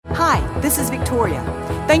This is Victoria.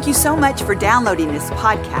 Thank you so much for downloading this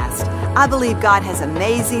podcast. I believe God has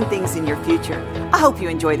amazing things in your future. I hope you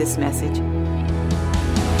enjoy this message. I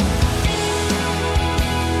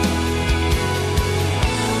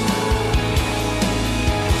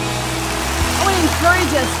want to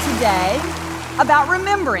encourage us today about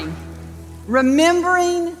remembering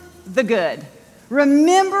the good,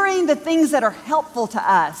 remembering the things that are helpful to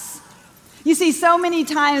us. You see, so many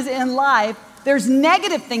times in life, there's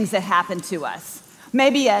negative things that happen to us.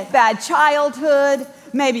 Maybe a bad childhood,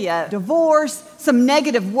 maybe a divorce, some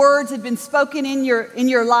negative words have been spoken in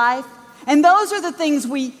your life. And those are the things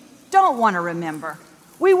we don't want to remember.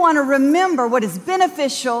 We want to remember what is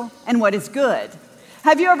beneficial and what is good.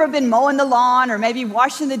 Have you ever been mowing the lawn or maybe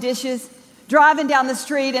washing the dishes, driving down the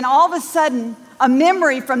street, and all of a sudden, a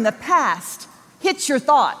memory from the past hits your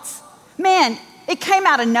thoughts? Man, it came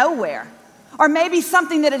out of nowhere. Or maybe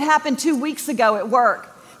something that had happened 2 weeks ago at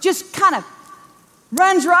work just kind of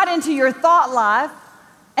runs right into your thought life,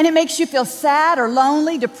 and it makes you feel sad or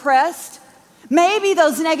lonely, depressed. Maybe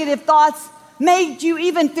those negative thoughts made you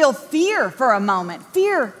even feel fear for a moment,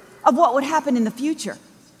 fear of what would happen in the future.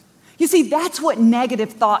 You see, that's what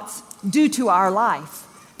negative thoughts do to our life.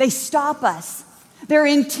 They stop us. They're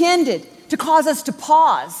intended to cause us to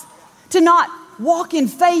pause, to not walk in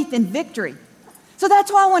faith and victory. So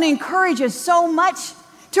that's why I want to encourage us so much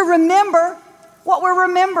to remember what we're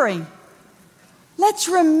remembering. Let's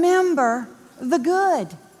remember the good.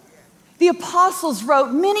 The apostles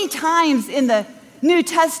wrote many times in the New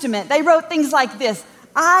Testament, they wrote things like this: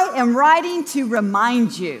 I am writing to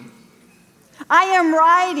remind you. I am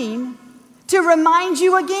writing to remind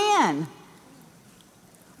you again.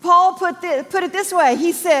 Paul put it this way.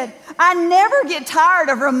 He said, I never get tired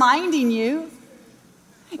of reminding you.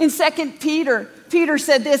 In 2 Peter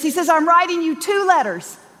said this. He says, I'm writing you two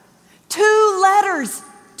letters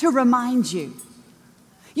to remind you.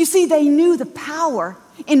 You see, they knew the power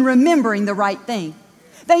in remembering the right thing.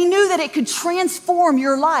 They knew that it could transform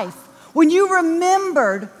your life when you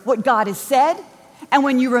remembered what God has said and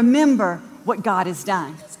when you remember what God has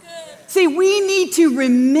done. See, we need to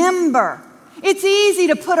remember. It's easy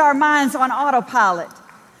to put our minds on autopilot,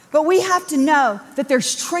 but we have to know that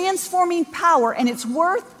there's transforming power, and it's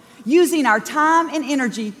worth using our time and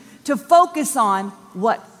energy to focus on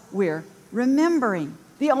what we're remembering.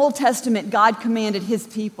 The Old Testament, God commanded his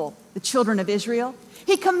people, the children of Israel,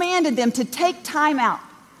 he commanded them to take time out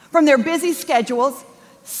from their busy schedules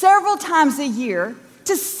several times a year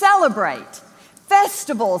to celebrate.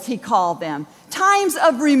 Festivals, he called them, times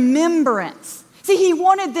of remembrance. See, he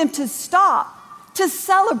wanted them to stop to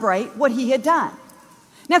celebrate what he had done.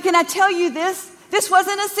 Now, can I tell you this? This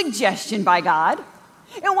wasn't a suggestion by God.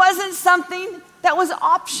 It wasn't something that was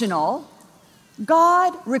optional.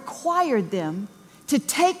 God required them to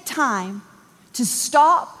take time to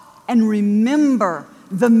stop and remember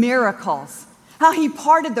the miracles, how he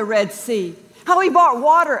parted the Red Sea, how he brought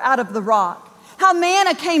water out of the rock, how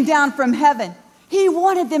manna came down from heaven. He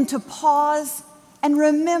wanted them to pause and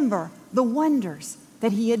remember the wonders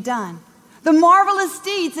that he had done, the marvelous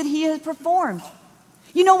deeds that he had performed.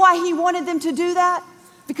 You know why he wanted them to do that?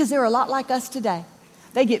 Because they're a lot like us today.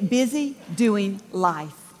 They get busy doing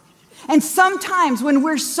life. And sometimes when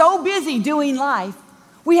we're so busy doing life,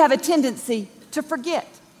 we have a tendency to forget.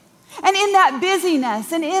 And in that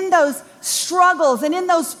busyness and in those struggles and in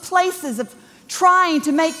those places of trying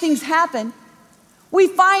to make things happen, we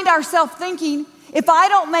find ourselves thinking, if I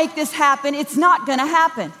don't make this happen, it's not going to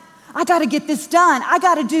happen. I got to get this done. I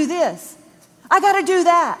got to do this. I got to do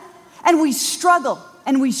that. And we struggle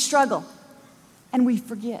and we struggle and we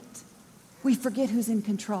forget. We forget who's in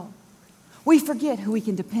control. We forget who we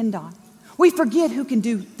can depend on. We forget who can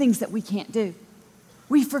do things that we can't do.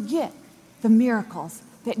 We forget the miracles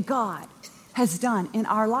that God has done in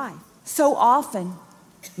our life. So often,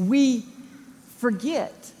 we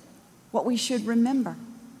forget what we should remember: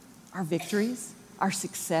 our victories, our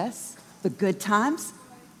success, the good times.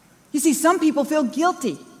 You see, some people feel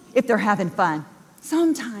guilty if they're having fun.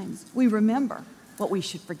 Sometimes we remember what we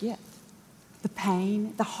should forget: the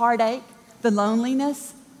pain, the heartache, the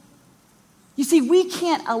loneliness. You see, we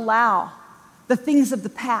can't allow the things of the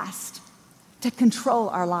past to control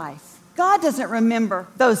our life. God doesn't remember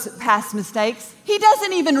those past mistakes. He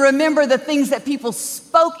doesn't even remember the things that people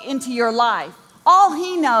spoke into your life. All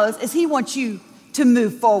he knows is he wants you to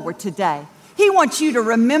move forward today. He wants you to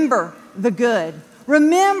remember the good.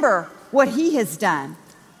 Remember what he has done.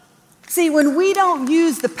 See, when we don't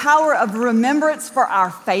use the power of remembrance for our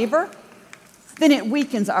favor, then it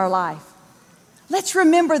weakens our life. Let's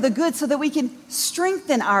remember the good so that we can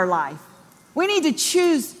strengthen our life. We need to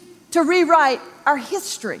choose to rewrite our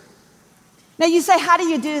history. Now you say, how do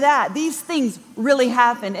you do that? These things really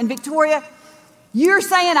happen. And Victoria, you're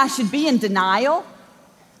saying I should be in denial?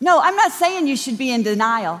 No, I'm not saying you should be in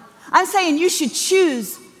denial. I'm saying you should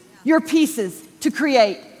choose your pieces to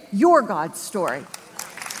create your God's story.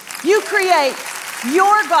 You create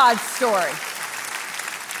your God's story.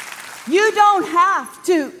 You don't have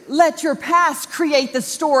to let your past create the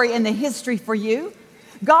story and the history for you.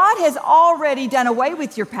 God has already done away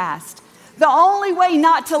with your past. The only way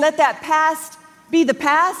not to let that past be the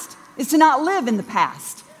past is to not live in the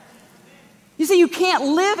past. You see, you can't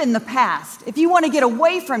live in the past if you want to get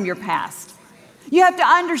away from your past. You have to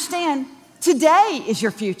understand today is your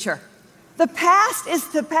future. The past is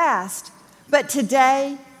the past, but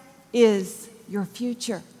today is your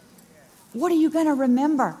future. What are you going to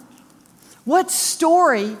remember? What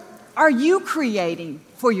story are you creating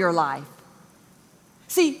for your life?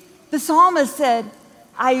 See, the psalmist said,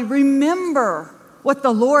 I remember what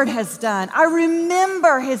the Lord has done. I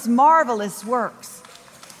remember his marvelous works.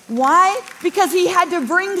 Why? Because he had to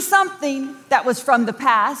bring something that was from the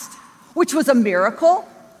past, which was a miracle,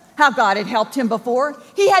 how God had helped him before.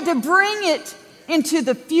 He had to bring it into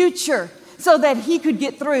the future so that he could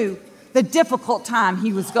get through the difficult time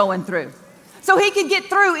he was going through. So he could get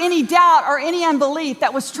through any doubt or any unbelief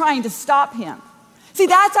that was trying to stop him. See,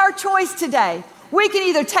 that's our choice today. We can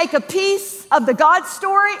either take a piece of the God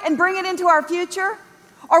story and bring it into our future,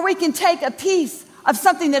 or we can take a piece of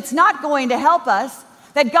something that's not going to help us,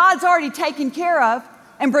 that God's already taken care of,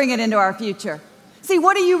 and bring it into our future. See,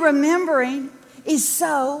 what are you remembering is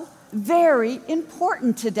so very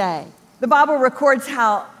important today. The Bible records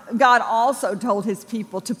how God also told his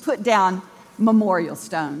people to put down memorial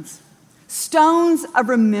stones, stones of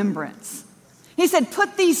remembrance. He said,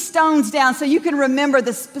 put these stones down so you can remember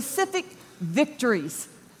the specific victories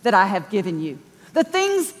that I have given you, the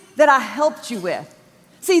things that I helped you with.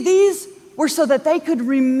 See, these were so that they could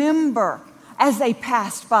remember as they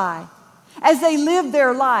passed by, as they lived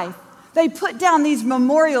their life. They put down these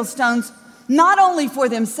memorial stones not only for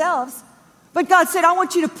themselves, but God said, I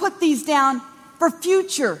want you to put these down for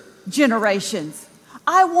future generations.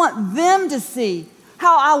 I want them to see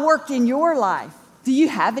how I worked in your life. Do you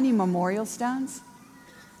have any memorial stones?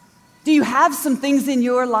 Do you have some things in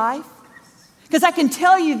your life? Because I can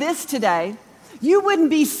tell you this today, you wouldn't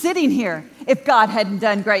be sitting here if God hadn't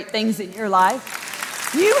done great things in your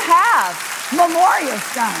life. You have memorial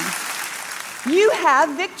stones. You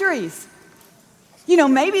have victories. You know,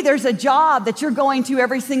 maybe there's a job that you're going to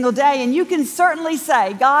every single day, and you can certainly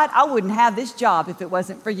say, God, I wouldn't have this job if it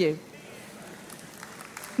wasn't for you.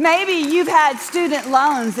 Maybe you've had student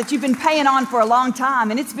loans that you've been paying on for a long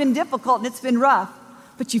time, and it's been difficult and it's been rough,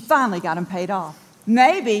 but you finally got them paid off.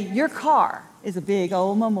 Maybe your car is a big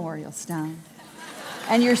old memorial stone,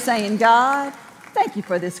 and you're saying, God, thank you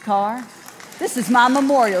for this car. This is my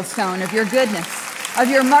memorial stone of your goodness, of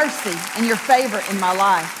your mercy, and your favor in my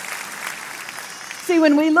life. See,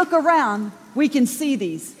 when we look around, we can see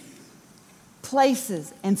these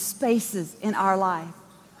places and spaces in our life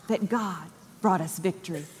that God brought us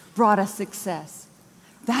victory, brought us success.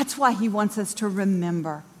 That's why he wants us to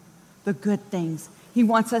remember the good things. He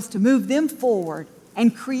wants us to move them forward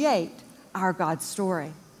and create our God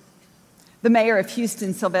story. The mayor of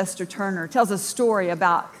Houston, Sylvester Turner, tells a story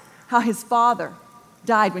about how his father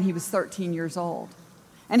died when he was 13 years old,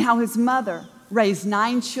 and how his mother raised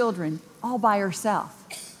 9 children all by herself.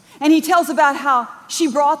 And he tells about how she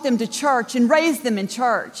brought them to church and raised them in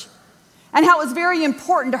church, and how it was very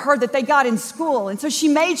important to her that they got in school. And so she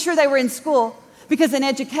made sure they were in school because an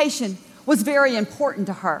education was very important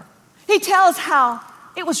to her. He tells how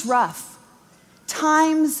it was rough.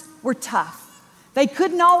 Times were tough. They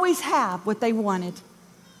couldn't always have what they wanted,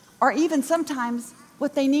 or even sometimes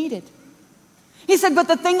what they needed. He said, but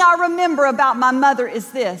the thing I remember about my mother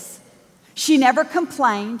is this. She never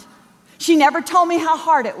complained. She never told me how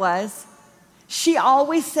hard it was. She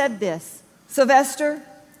always said this, Sylvester,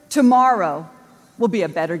 tomorrow will be a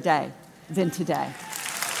better day than today.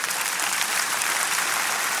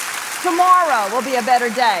 Tomorrow will be a better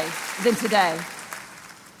day than today.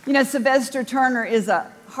 You know, Sylvester Turner is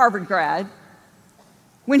a Harvard grad.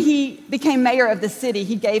 When he became mayor of the city,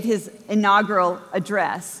 he gave his inaugural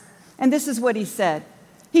address. And this is what he said.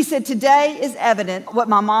 He said, today is evident what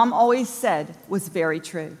my mom always said was very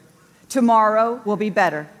true. Tomorrow will be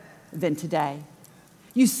better than today.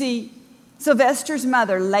 You see, Sylvester's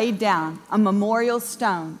mother laid down a memorial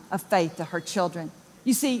stone of faith to her children.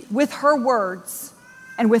 You see, with her words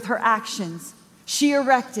and with her actions, she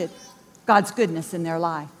erected God's goodness in their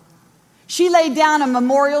life. She laid down a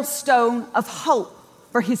memorial stone of hope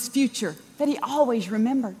for his future that he always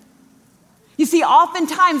remembered. You see,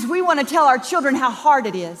 oftentimes we want to tell our children how hard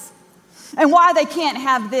it is and why they can't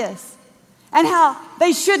have this and how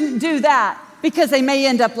they shouldn't do that because they may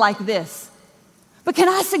end up like this. But can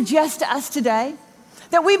I suggest to us today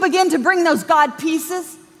that we begin to bring those God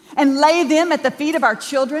pieces and lay them at the feet of our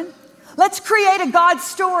children? Let's create a God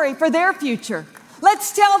story for their future.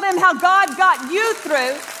 Let's tell them how God got you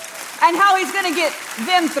through and how He's going to get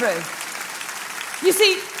them through. You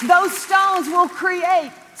see, those stones will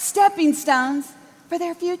create stepping stones for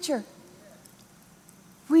their future.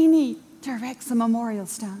 We need to erect some memorial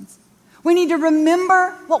stones. We need to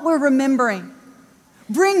remember what we're remembering.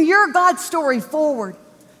 Bring your God story forward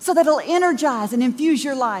so that it'll energize and infuse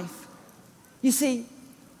your life. You see,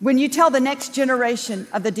 when you tell the next generation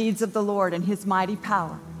of the deeds of the Lord and His mighty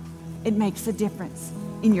power, it makes a difference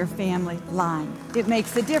in your family line. It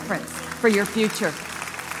makes a difference for your future.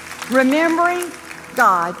 Remembering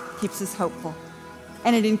God keeps us hopeful,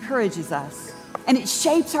 and it encourages us, and it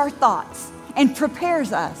shapes our thoughts and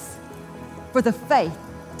prepares us for the faith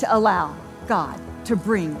to allow God to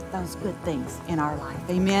bring those good things in our life.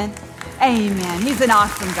 Amen? Amen. He's an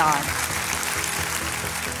awesome God.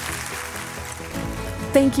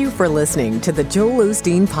 Thank you for listening to the Joel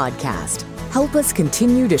Osteen Podcast. Help us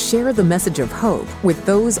continue to share the message of hope with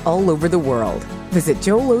those all over the world. Visit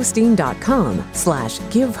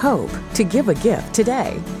joelosteen.com/give hope to give a gift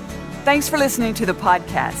today. Thanks for listening to the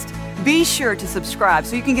podcast. Be sure to subscribe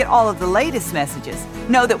so you can get all of the latest messages.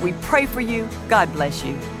 Know that we pray for you. God bless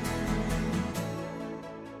you.